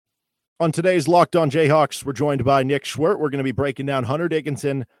On today's Locked On Jayhawks, we're joined by Nick Schwert. We're going to be breaking down Hunter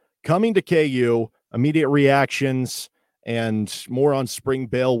Dickinson coming to KU, immediate reactions, and more on Spring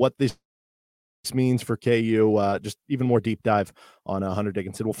Bill, what this means for KU, just even more deep dive on Hunter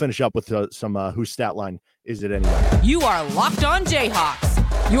Dickinson. We'll finish up with some whose stat line is it anyway. You are Locked On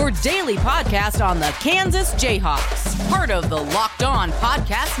Jayhawks, your daily podcast on the Kansas Jayhawks, part of the Locked On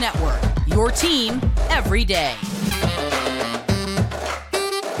Podcast Network, your team every day.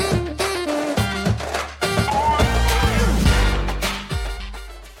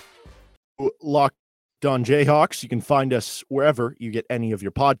 Locked On Jayhawks. You can find us wherever you get any of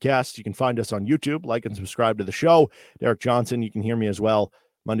your podcasts. You can find us on YouTube. Like and subscribe to the show. Derek Johnson, you can hear me as well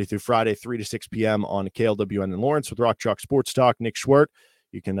Monday through Friday, 3 to 6 p.m. on KLWN in Lawrence with Rock Chalk Sports Talk. Nick Schwert.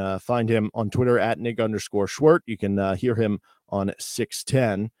 You can find him on Twitter at Nick_Schwert. You can hear him on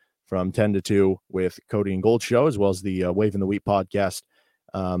 610 from 10 to 2 with Cody and Gold Show, as well as the Wave in the Wheat podcast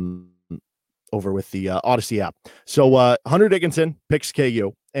over with the Odyssey app. So Hunter Dickinson picks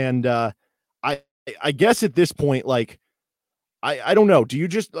KU. And I guess at this point, like, I don't know. Do you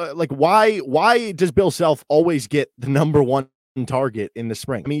just why does Bill Self always get the number one target in the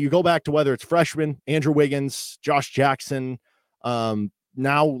spring? I mean, you go back to whether it's freshmen, Andrew Wiggins, Josh Jackson.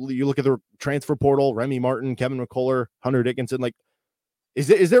 Now you look at the transfer portal, Remy Martin, Kevin McCullough, Hunter Dickinson. Like,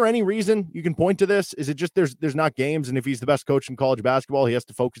 is there any reason you can point to this? Is it just there's not games, and if he's the best coach in college basketball, he has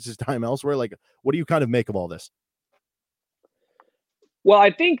to focus his time elsewhere? Like, what do you kind of make of all this? Well,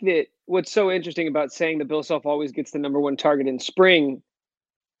 I think that what's so interesting about saying that Bill Self always gets the number one target in spring,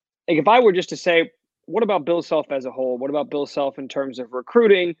 like if I were just to say, what about Bill Self as a whole? What about Bill Self in terms of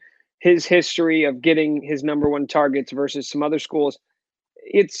recruiting, his history of getting his number one targets versus some other schools?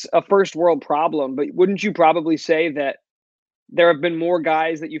 It's a first world problem, but wouldn't you probably say that there have been more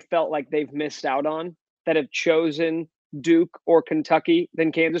guys that you felt like they've missed out on that have chosen Duke or Kentucky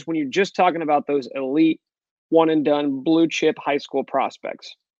than Kansas when you're just talking about those elite one and done blue chip high school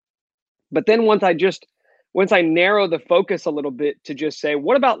prospects? But then once I narrow the focus a little bit to just say,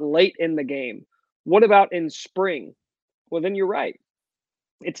 what about late in the game? What about in spring? Well, then you're right.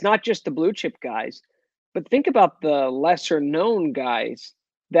 It's not just the blue chip guys, but think about the lesser known guys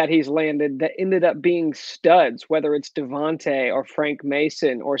that he's landed that ended up being studs, whether it's Devontae or Frank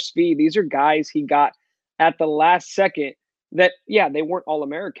Mason or Svi. These are guys he got at the last second that, yeah, they weren't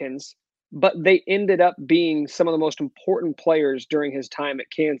All-Americans, but they ended up being some of the most important players during his time at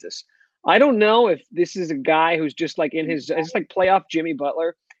Kansas. I don't know if this is a guy who's just like it's like playoff Jimmy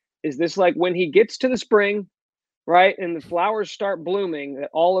Butler. Is this like when he gets to the spring, right, and the flowers start blooming,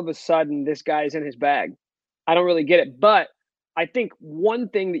 that all of a sudden this guy's in his bag? I don't really get it. But I think one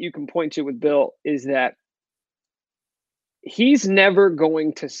thing that you can point to with Bill is that he's never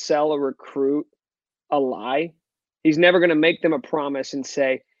going to sell a recruit a lie. He's never going to make them a promise and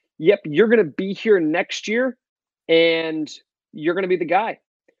say, yep, you're going to be here next year and you're going to be the guy.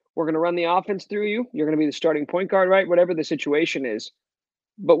 We're going to run the offense through you. You're going to be the starting point guard, right? Whatever the situation is.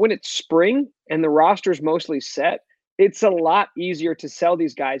 But when it's spring and the roster's mostly set, it's a lot easier to sell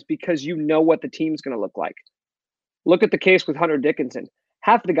these guys because you know what the team's going to look like. Look at the case with Hunter Dickinson.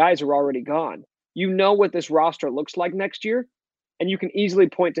 Half the guys are already gone. You know what this roster looks like next year, and you can easily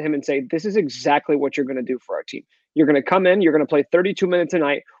point to him and say, this is exactly what you're going to do for our team. You're going to come in, you're going to play 32 minutes a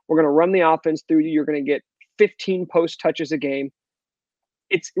night. We're going to run the offense through you. You're going to get 15 post touches a game.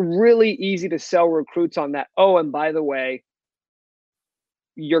 It's really easy to sell recruits on that. Oh, and by the way,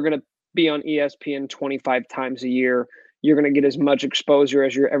 you're going to be on ESPN 25 times a year. You're going to get as much exposure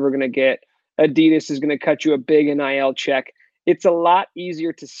as you're ever going to get. Adidas is going to cut you a big NIL check. It's a lot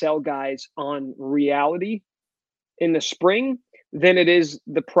easier to sell guys on reality in the spring than it is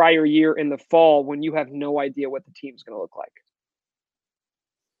the prior year in the fall when you have no idea what the team's going to look like.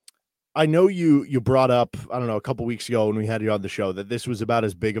 I know you brought up, I don't know, a couple weeks ago when we had you on the show that this was about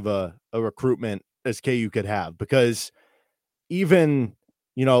as big of a recruitment as KU could have, because even,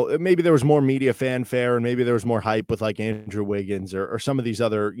 you know, maybe there was more media fanfare and maybe there was more hype with like Andrew Wiggins or some of these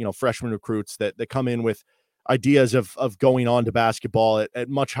other, you know, freshman recruits that come in with ideas of going on to basketball at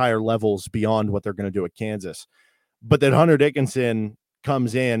much higher levels beyond what they're going to do at Kansas. But that Hunter Dickinson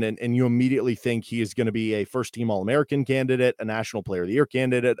comes in and you immediately think he is going to be a first-team All-American candidate, a National Player of the Year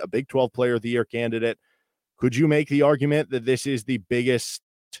candidate, a Big 12 Player of the Year candidate. Could you make the argument that this is the biggest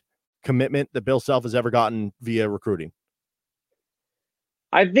commitment that Bill Self has ever gotten via recruiting?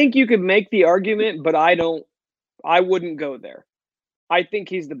 I think you could make the argument, but I wouldn't go there. I think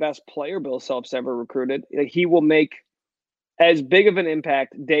he's the best player Bill Self's ever recruited. He will make as big of an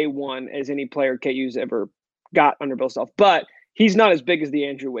impact day one as any player KU's ever got under Bill Self. But he's not as big as the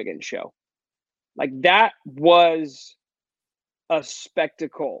Andrew Wiggins show. Like, that was a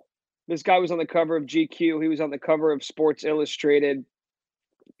spectacle This guy was on the cover of GQ. He was on the cover of Sports Illustrated.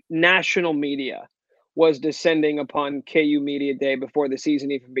 National media was descending upon KU Media Day before the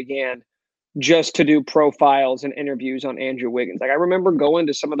season even began, just to do profiles and interviews on Andrew Wiggins. Like, I remember going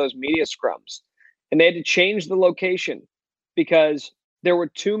to some of those media scrums, and they had to change the location because there were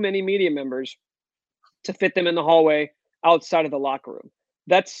too many media members to fit them in the hallway outside of the locker room.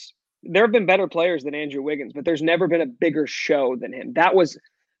 There have been better players than Andrew Wiggins, but there's never been a bigger show than him.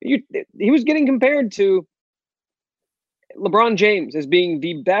 He was getting compared to LeBron James as being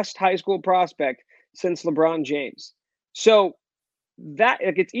the best high school prospect since LeBron James. So that,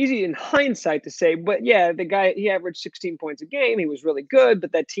 like, it's easy in hindsight to say, but yeah, the guy, he averaged 16 points a game. He was really good,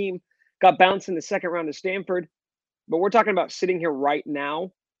 but that team got bounced in the second round of Stanford. But we're talking about sitting here right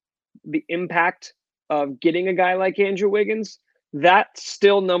now, the impact of getting a guy like Andrew Wiggins, that's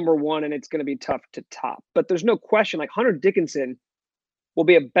still number one, and it's going to be tough to top. But there's no question, like, Hunter Dickinson will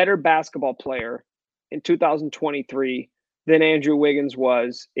be a better basketball player in 2023 than Andrew Wiggins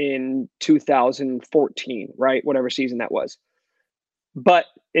was in 2014, right? Whatever season that was. But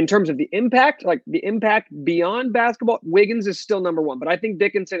in terms of the impact, like the impact beyond basketball, Wiggins is still number one. But I think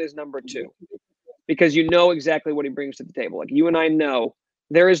Dickinson is number two because you know exactly what he brings to the table. Like, you and I know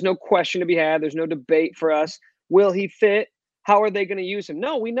there is no question to be had. There's no debate for us. Will he fit? How are they going to use him?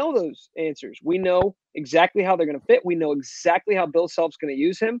 No, we know those answers. We know exactly how they're going to fit. We know exactly how Bill Self's going to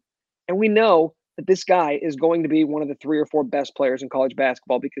use him. And we know that this guy is going to be one of the 3 or 4 best players in college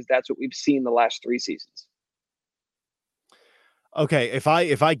basketball because that's what we've seen the last 3 seasons. Okay, if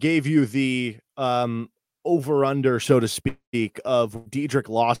I gave you the over under, so to speak, of Dedrick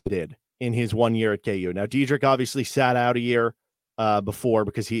Lawson did in his 1 year at KU. Now, Dedrick obviously sat out a year before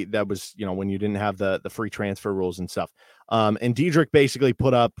because that was, when you didn't have the free transfer rules and stuff. And Dedrick basically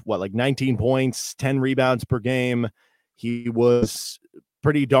put up like 19 points, 10 rebounds per game. He was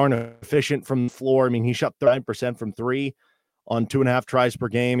pretty darn efficient from the floor. I mean, he shot 39% from 3 on 2.5 tries per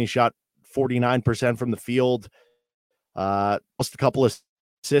game. He shot 49% from the field. Just a couple of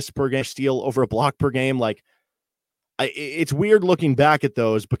assists per game, steal over a block per game. Like, it's weird looking back at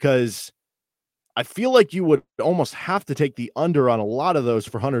those because I feel like you would almost have to take the under on a lot of those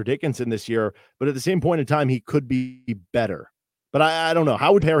for Hunter Dickinson this year. But at the same point in time, he could be better. But I don't know.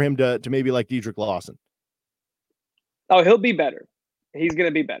 How would pair him to maybe like Dedrick Lawson? Oh, he'll be better. He's going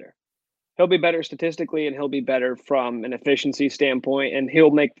to be better. He'll be better statistically, and he'll be better from an efficiency standpoint, and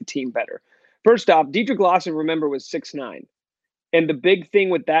he'll make the team better. First off, Dedrick Lawson, remember, was 6'9". And the big thing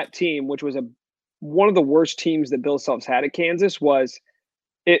with that team, which was one of the worst teams that Bill Self's had at Kansas, was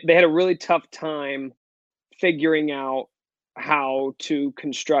they had a really tough time figuring out how to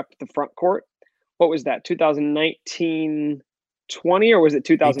construct the front court. What was that, 2019-20, or was it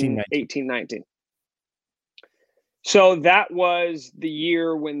 2018-19? So that was the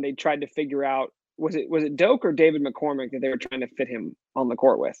year when they tried to figure out, was it Doak or David McCormick that they were trying to fit him on the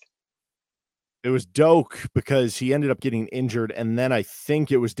court with? It was Doak because he ended up getting injured, and then I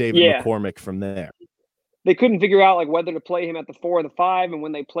think it was David McCormick from there. They couldn't figure out like whether to play him at the 4 or the 5, and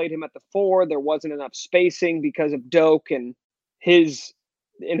when they played him at the 4, there wasn't enough spacing because of Doak and his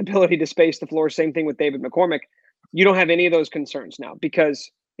inability to space the floor. Same thing with David McCormick. You don't have any of those concerns now because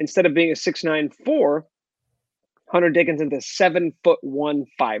instead of being a 6'9" 4, Hunter Dickinson's a 7'1"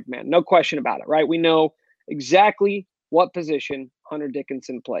 5-man. No question about it, right? We know exactly what position Hunter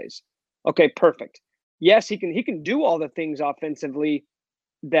Dickinson plays. Okay, perfect. Yes, he can do all the things offensively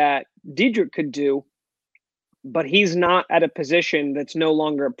that Dedrick could do, but he's not at a position that's no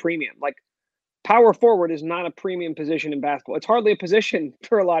longer a premium. Like, power forward is not a premium position in basketball. It's hardly a position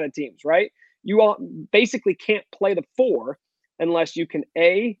for a lot of teams, right? You all basically can't play the 4 unless you can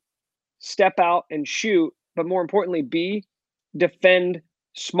A, step out and shoot, but more importantly, B, defend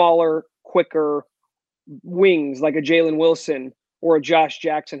smaller, quicker wings like a Jalen Wilson or a Josh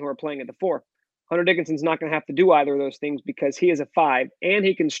Jackson who are playing at the 4. Hunter Dickinson's not going to have to do either of those things because he is a 5 and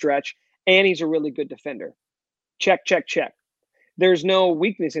he can stretch and he's a really good defender. Check, check, check. There's no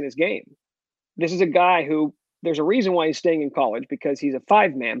weakness in his game. This is a guy who, there's a reason why he's staying in college because he's a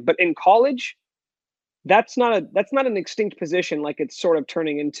 5-man. But in college, that's not an extinct position like it's sort of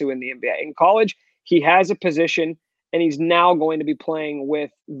turning into in the NBA. In college, he has a position, and he's now going to be playing with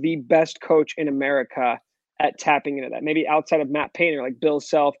the best coach in America at tapping into that. Maybe outside of Matt Painter, like Bill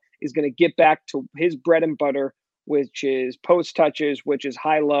Self is going to get back to his bread and butter, which is post touches, which is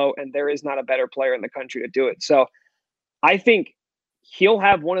high-low, and there is not a better player in the country to do it. So I think he'll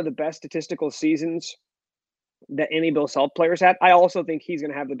have one of the best statistical seasons that any Bill Self players had. I also think he's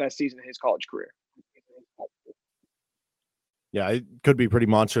going to have the best season of his college career. Yeah, it could be pretty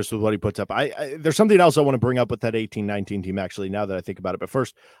monstrous with what he puts up. There's something else I want to bring up with that 18-19 team, actually, now that I think about it. But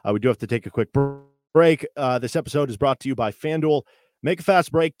first, we do have to take a quick break. This episode is brought to you by FanDuel. Make a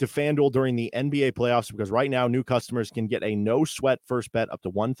fast break to FanDuel during the NBA playoffs because right now new customers can get a no-sweat first bet up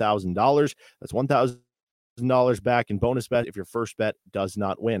to $1,000. That's $1,000 back in bonus bet if your first bet does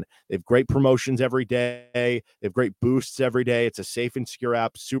not win. They have great promotions every day. They have great boosts every day. It's a safe and secure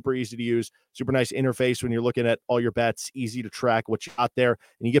app, super easy to use, super nice interface when you're looking at all your bets, easy to track what you got there,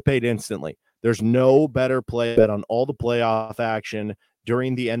 and you get paid instantly. There's no better play bet on all the playoff action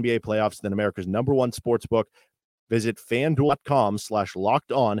during the NBA playoffs than America's #1 sportsbook. Visit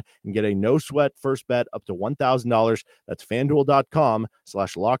FanDuel.com/locked-on and get a no-sweat first bet up to $1,000. That's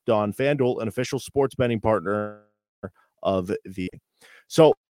FanDuel.com/locked-on. FanDuel, an official sports betting partner of the.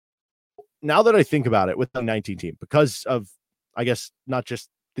 So now that I think about it with the 19 team, because of, I guess, not just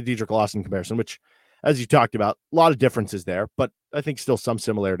the Dedrick Lawson comparison, which, as you talked about, a lot of differences there, but I think still some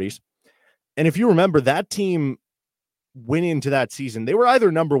similarities. And if you remember, that team went into that season, they were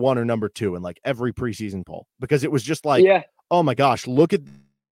either number 1 or number 2 in like every preseason poll, because it was just like, oh my gosh, look at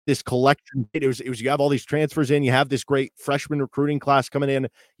this collection. It was you have all these transfers in, you have this great freshman recruiting class coming in,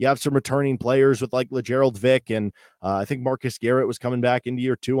 you have some returning players with like LeGerald Vick, and I think Marcus Garrett was coming back into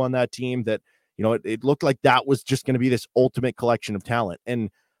year 2 on that team, that, you know, it looked like that was just going to be this ultimate collection of talent. And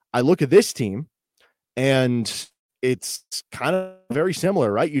I look at this team and it's kind of very similar,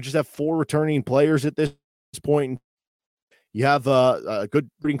 right? You just have 4 returning players at this point. You have a good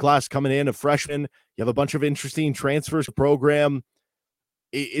recruiting class coming in, a freshman. You have a bunch of interesting transfers to program.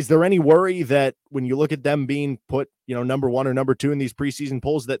 Is there any worry that when you look at them being put, you know, number 1 or number 2 in these preseason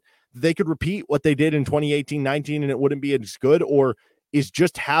polls, that they could repeat what they did in 2018-19 and it wouldn't be as good? Or is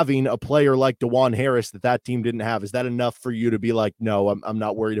just having a player like DeJuan Harris that team didn't have, is that enough for you to be like, no, I'm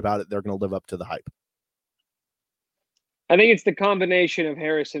not worried about it, they're going to live up to the hype? I think it's the combination of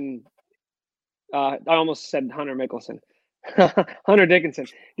Harris and I almost said Hunter Mickelson. Hunter Dickinson.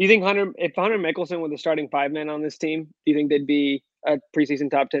 Do you think if Hunter Mickelson were the starting 5-man on this team, do you think they'd be a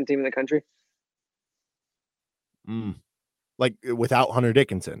preseason top 10 team in the country? Like without Hunter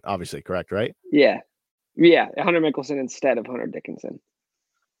Dickinson, obviously, correct, right? Yeah. Hunter Mickelson instead of Hunter Dickinson.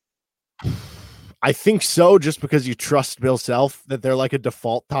 I think so, just because you trust Bill Self that they're like a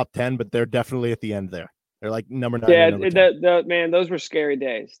default top 10, but they're definitely at the end there. They're like number 9. Yeah, man, those were scary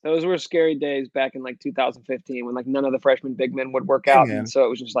days. Those were scary days back in like 2015 when like none of the freshman big men would work out. And so it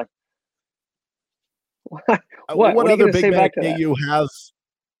was just like, what other big men at KU have?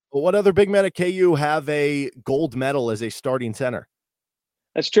 What other big men at KU have a gold medal as a starting center?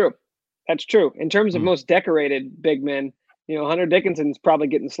 That's true. In terms of most decorated big men, you know, Hunter Dickinson's probably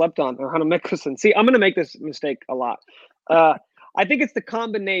getting slept on, or Hunter Mickelson. See, I'm going to make this mistake a lot. I think it's the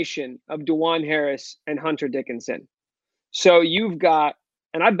combination of DeJuan Harris and Hunter Dickinson. So you've got,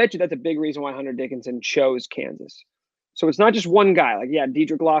 and I bet you that's a big reason why Hunter Dickinson chose Kansas. So it's not just one guy. Like, yeah,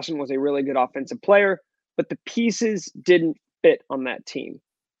 Dedrick Lawson was a really good offensive player, but the pieces didn't fit on that team.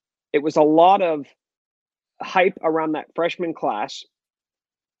 It was a lot of hype around that freshman class.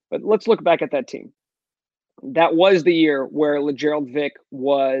 But let's look back at that team. That was the year where LeGerald Vick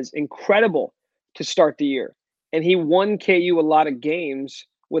was incredible to start the year. And he won KU a lot of games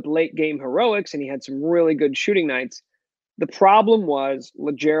with late game heroics, and he had some really good shooting nights. The problem was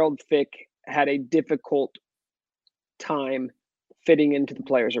LeGerald Vick had a difficult time fitting into the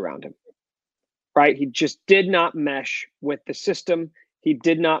players around him, right? He just did not mesh with the system. He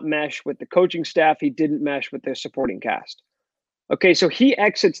did not mesh with the coaching staff. He didn't mesh with their supporting cast. Okay, so he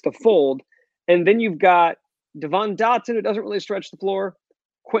exits the fold, and then you've got Devon Dotson, who doesn't really stretch the floor,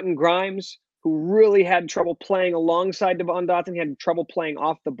 Quentin Grimes, who really had trouble playing alongside Devon Dotson. He had trouble playing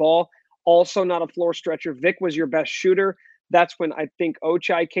off the ball. Also not a floor stretcher. Vic was your best shooter. That's when I think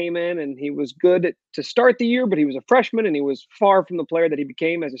Ochai came in, and he was good to start the year, but he was a freshman, and he was far from the player that he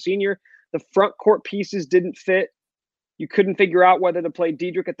became as a senior. The front court pieces didn't fit. You couldn't figure out whether to play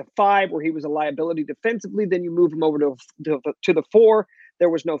Dedrick at the 5, where he was a liability defensively. Then you move him over to the 4. There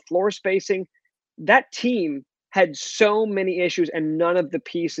was no floor spacing. That team had so many issues, and none of the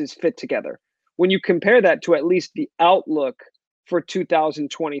pieces fit together. When you compare that to at least the outlook for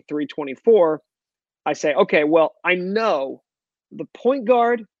 2023-24, I say, okay, well, I know the point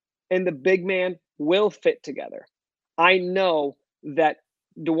guard and the big man will fit together. I know that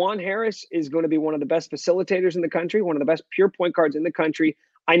DeJuan Harris is going to be one of the best facilitators in the country, one of the best pure point guards in the country.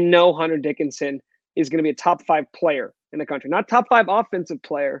 I know Hunter Dickinson is going to be a top 5 player in the country, not top 5 offensive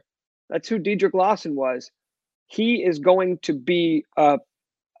player. That's who Dedrick Lawson was. He is going to be a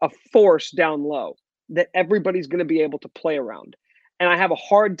force down low that everybody's going to be able to play around. And I have a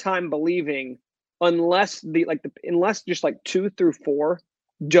hard time believing unless unless just like 2 through 4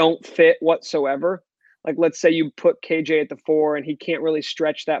 don't fit whatsoever. Like, let's say you put KJ at the 4 and he can't really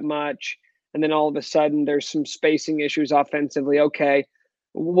stretch that much, and then all of a sudden there's some spacing issues offensively. Okay,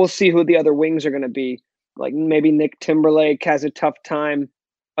 we'll see who the other wings are going to be. Like maybe Nick Timberlake has a tough time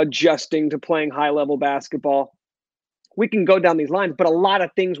adjusting to playing high-level basketball. We can go down these lines, but a lot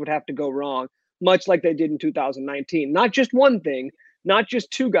of things would have to go wrong, much like they did in 2019. Not just one thing, not just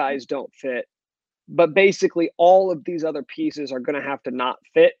 2 guys don't fit, but basically all of these other pieces are going to have to not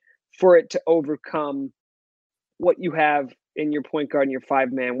fit for it to overcome what you have in your point guard and your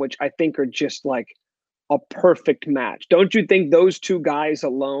 5-man, which I think are just like a perfect match. Don't you think those 2 guys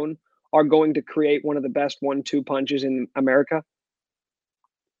alone are going to create one of the best 1-2 punches in America?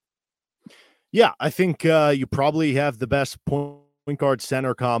 Yeah, I think you probably have the best point guard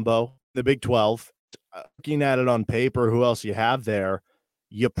center combo, the Big 12. Looking at it on paper, who else you have there?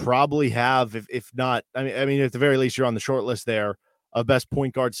 You probably have, if not, I mean, at the very least, you're on the short list there of best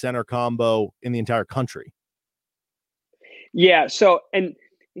point guard center combo in the entire country. Yeah. So, and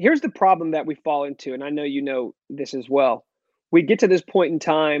here's the problem that we fall into, and I know you know this as well. We get to this point in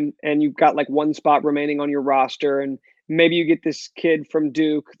time, and you've got like 1 spot remaining on your roster, and maybe you get this kid from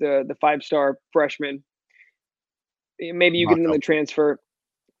Duke, the 5-star freshman. Maybe you get another transfer.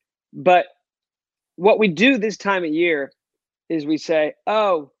 But what we do this time of year is we say,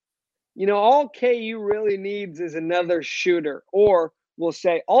 oh, all KU really needs is another shooter. Or we'll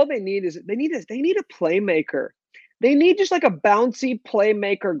say all they need is they need a playmaker. They need just like a bouncy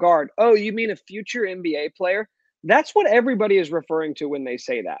playmaker guard. Oh, you mean a future NBA player? That's what everybody is referring to when they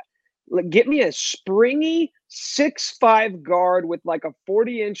say that. Like, get me a springy 6'5" guard with like a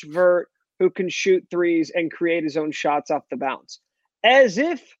 40-inch vert who can shoot threes and create his own shots off the bounce. As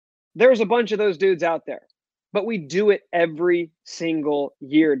if there's a bunch of those dudes out there. But we do it every single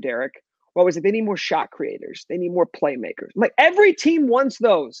year, Derek. What was it? They need more shot creators. They need more playmakers. Like, every team wants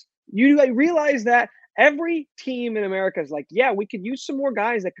those. You realize that every team in America is like, yeah, we could use some more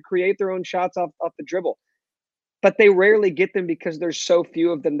guys that could create their own shots off the dribble. But they rarely get them because there's so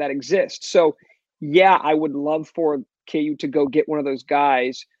few of them that exist. So, yeah, I would love for KU to go get one of those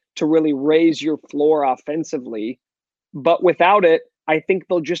guys to really raise your floor offensively. But without it, I think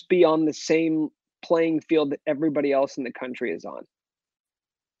they'll just be on the same playing field that everybody else in the country is on.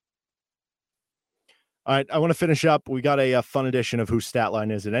 All right, I want to finish up. We got a fun edition of Whose Stat Line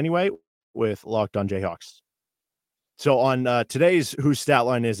Is It Anyway with Locked On Jayhawks. So on today's Whose Stat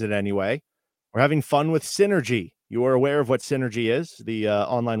Line Is It Anyway, we're having fun with Synergy. You are aware of what Synergy is, the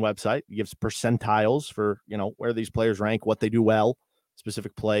online website. It gives percentiles for, where these players rank, what they do well,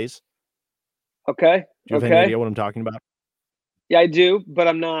 specific plays. Okay. Do you have any idea what I'm talking about? Yeah, I do, but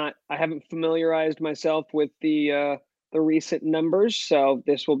I haven't familiarized myself with the recent numbers, so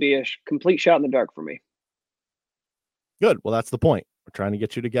this will be a complete shot in the dark for me. Good. Well, that's the point. We're trying to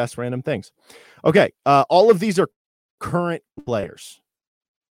get you to guess random things. Okay. All of these are current players.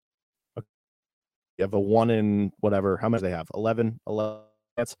 Okay. You have a 1 in whatever. How much they have? 11.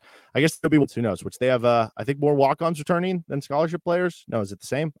 That's, I guess there'll be, who knows, which they have, I think, more walk-ons returning than scholarship players. No, is it the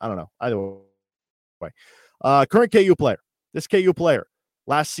same? I don't know. Either way. Current KU player. This KU player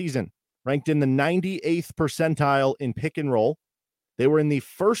last season ranked in the 98th percentile in pick and roll. They were in the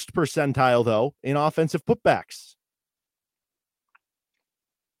 1st percentile, though, in offensive putbacks.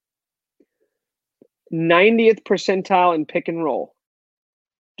 90th percentile in pick and roll.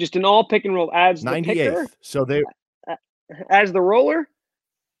 Just an all pick and roll adds the 98th. picker? So they as the roller?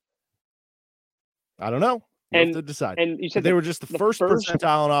 I don't know. You have to decide. And you said they were just the first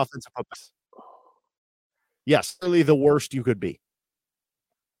percentile in offensive putbacks. Yes, really the worst you could be.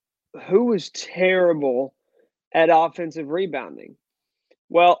 Who was terrible at offensive rebounding?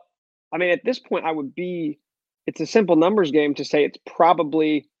 Well, I mean, at this point, it's a simple numbers game to say it's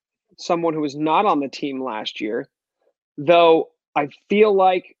probably someone who was not on the team last year, though I feel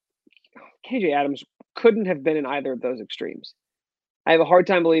like KJ Adams couldn't have been in either of those extremes. I have a hard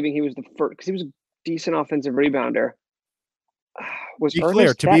time believing he was the first, because he was a decent offensive rebounder.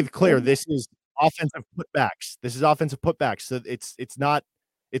 To be clear, this is offensive putbacks. This is offensive putbacks. So it's not,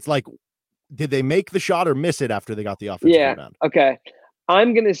 it's like, did they make the shot or miss it after they got the offensive rebound? Okay.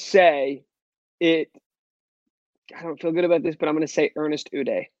 I'm going to say I don't feel good about this, but I'm going to say Ernest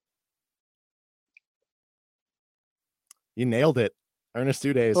Uday. You nailed it. Ernest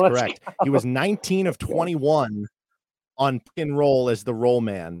Uday is correct. He was 19 of 21 on pick and roll as the roll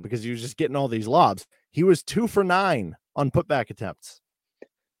man because he was just getting all these lobs. He was 2 for 9 on putback attempts.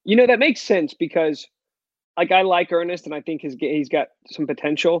 That makes sense because, like, I like Ernest and I think he's got some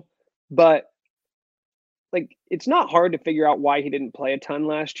potential, but like, it's not hard to figure out why he didn't play a ton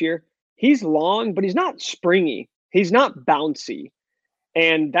last year. he's long, but he's not springy. He's not bouncy.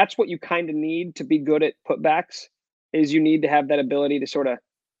 And that's what you kind of need to be good at putbacks is you need to have that ability to sort of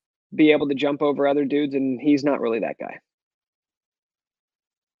be able to jump over other dudes, and he's not really that guy.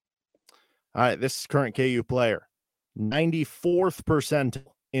 All right, this is current KU player. 94th percentile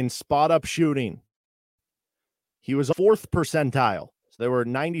in spot-up shooting. He was 4th percentile. So there were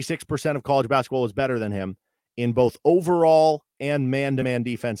 96% of college basketball was better than him in both overall and man-to-man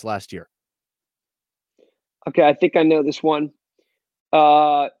defense last year. Okay, I think I know this one.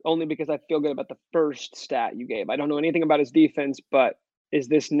 Only because I feel good about the first stat you gave. I don't know anything about his defense, but is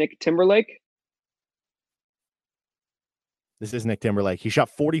this Nick Timberlake? This is Nick Timberlake. He shot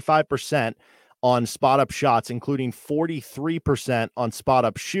 45% on spot-up shots, including 43% on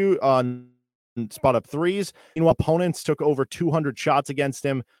spot-up threes. Meanwhile, opponents took over 200 shots against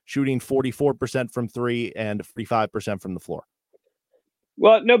him, shooting 44% from three and 45% from the floor.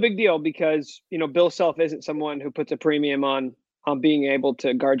 Well, no big deal because, Bill Self isn't someone who puts a premium on being able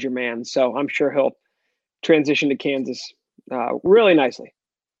to guard your man. So I'm sure he'll transition to Kansas really nicely.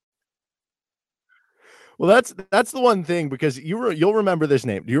 Well, that's the one thing because you'll remember this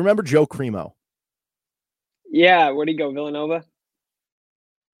name. Do you remember Joe Cremo? Yeah, where'd he go? Villanova.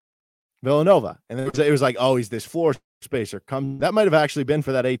 And it was like, oh, he's this floor spacer. That might have actually been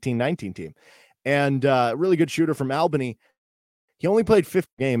for that 18-19 team, and really good shooter from Albany. He only played 5th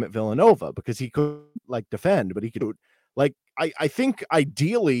game at Villanova because he could defend, but he could I think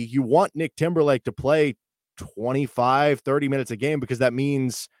ideally you want Nick Timberlake to play 25, 30 minutes a game because that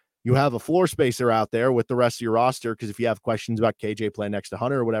means you have a floor spacer out there with the rest of your roster. Because if you have questions about KJ playing next to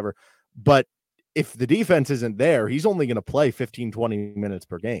Hunter or whatever, but if the defense isn't there, he's only going to play 15, 20 minutes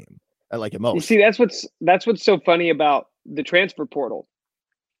per game at most. You see, that's what's so funny about the transfer portal.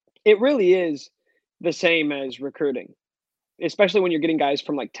 It really is the same as recruiting, especially when you're getting guys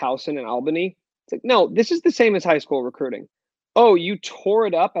from Towson and Albany. It's like, no, this is the same as high school recruiting. Oh, you tore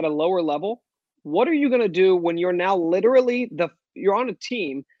it up at a lower level. What are you going to do when you're now literally you're on a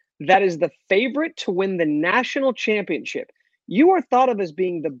team that is the favorite to win the national championship? You are thought of as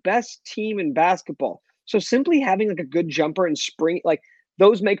being the best team in basketball. So simply having a good jumper and spring,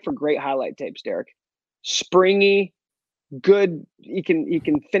 those make for great highlight tapes, Derek. Springy, good. He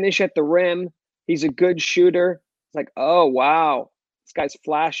can finish at the rim. He's a good shooter. It's like, oh, wow, this guy's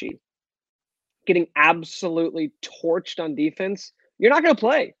flashy. Getting absolutely torched on defense. You're not going to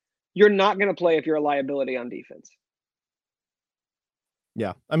play. You're not going to play if you're a liability on defense.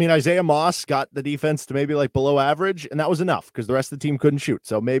 Yeah. I mean, Isaiah Moss got the defense to maybe below average, and that was enough because the rest of the team couldn't shoot.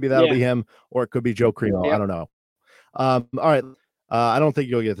 So maybe that'll be him, or it could be Joe Cremo. Yep. I don't know. All right. I don't think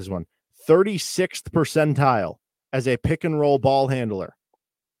you'll get this one. 36th percentile as a pick and roll ball handler.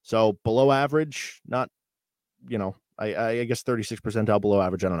 So below average, not, I guess 36th percentile below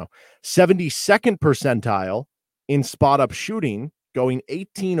average. I don't know. 72nd percentile in spot up shooting, going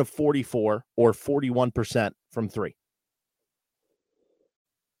 18 of 44 or 41% from three.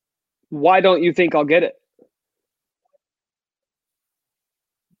 Why don't you think I'll get it?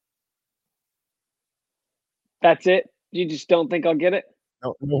 That's it? You just don't think I'll get it?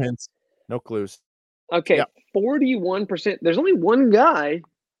 No hints, no clues. Okay, yeah. 41%. There's only one guy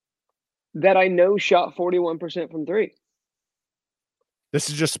that I know shot 41% from three. This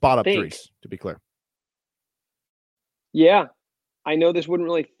is just spot up threes, to be clear. Yeah, I know this wouldn't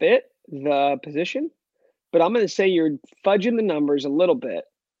really fit the position, but I'm going to say you're fudging the numbers a little bit,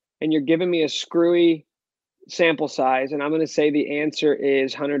 and you're giving me a screwy sample size, and I'm going to say the answer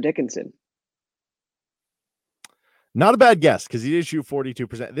is Hunter Dickinson. Not a bad guess because he did shoot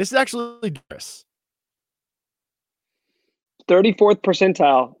 42%. This is actually dangerous. 34th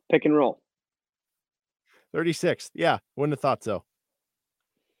percentile pick and roll. 36th. Yeah, wouldn't have thought so.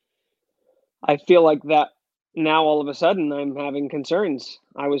 I feel like that now all of a sudden I'm having concerns.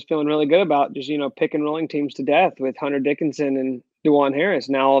 I was feeling really good about just, pick and rolling teams to death with Hunter Dickinson and DeJuan Harris.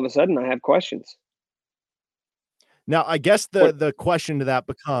 Now all of a sudden I have questions. Now, I guess the question to that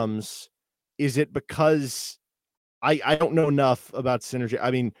becomes, is it because I don't know enough about synergy?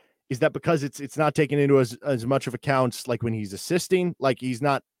 I mean, is that because it's not taken into as much of accounts like when he's assisting, like he's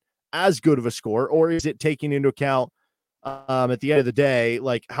not as good of a scorer, or is it taking into account at the end of the day,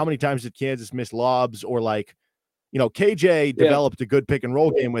 like how many times did Kansas miss lobs, or KJ developed a good pick and roll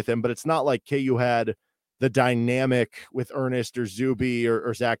game with him, but it's not like KU had the dynamic with Ernest or Zuby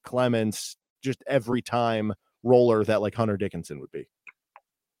or Zach Clements just every time roller that Hunter Dickinson would be.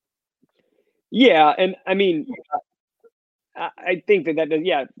 Yeah, and I mean, I think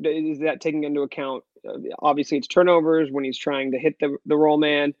is that taking into account, obviously it's turnovers when he's trying to hit the roll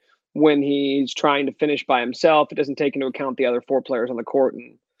man, when he's trying to finish by himself. It doesn't take into account the other four players on the court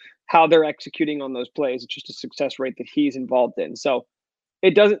and how they're executing on those plays. It's just a success rate that he's involved in. So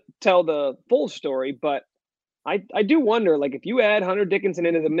it doesn't tell the full story, but I do wonder, like, if you add Hunter Dickinson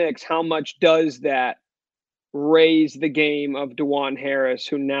into the mix, how much does that raise the game of DeJuan Harris,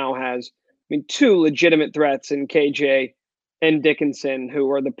 who now has, I mean, two legitimate threats in KJ and Dickinson, who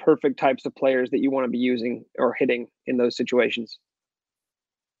are the perfect types of players that you want to be using or hitting in those situations.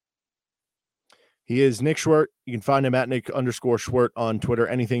 He is Nick Schwert. You can find him at Nick_Schwert on Twitter.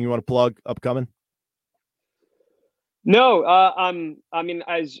 Anything you want to plug upcoming? No, I mean,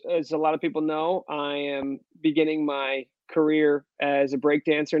 as a lot of people know, I am beginning my career as a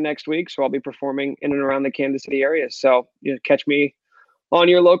breakdancer next week, so I'll be performing in and around the Kansas City area. So you know, catch me on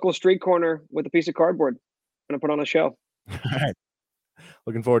your local street corner with a piece of cardboard. I'm gonna put on a show. All right.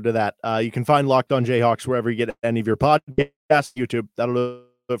 Looking forward to that. You can find Locked On Jayhawks wherever you get any of your podcasts, YouTube. That'll do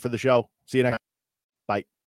it for the show. See you next time. Bye.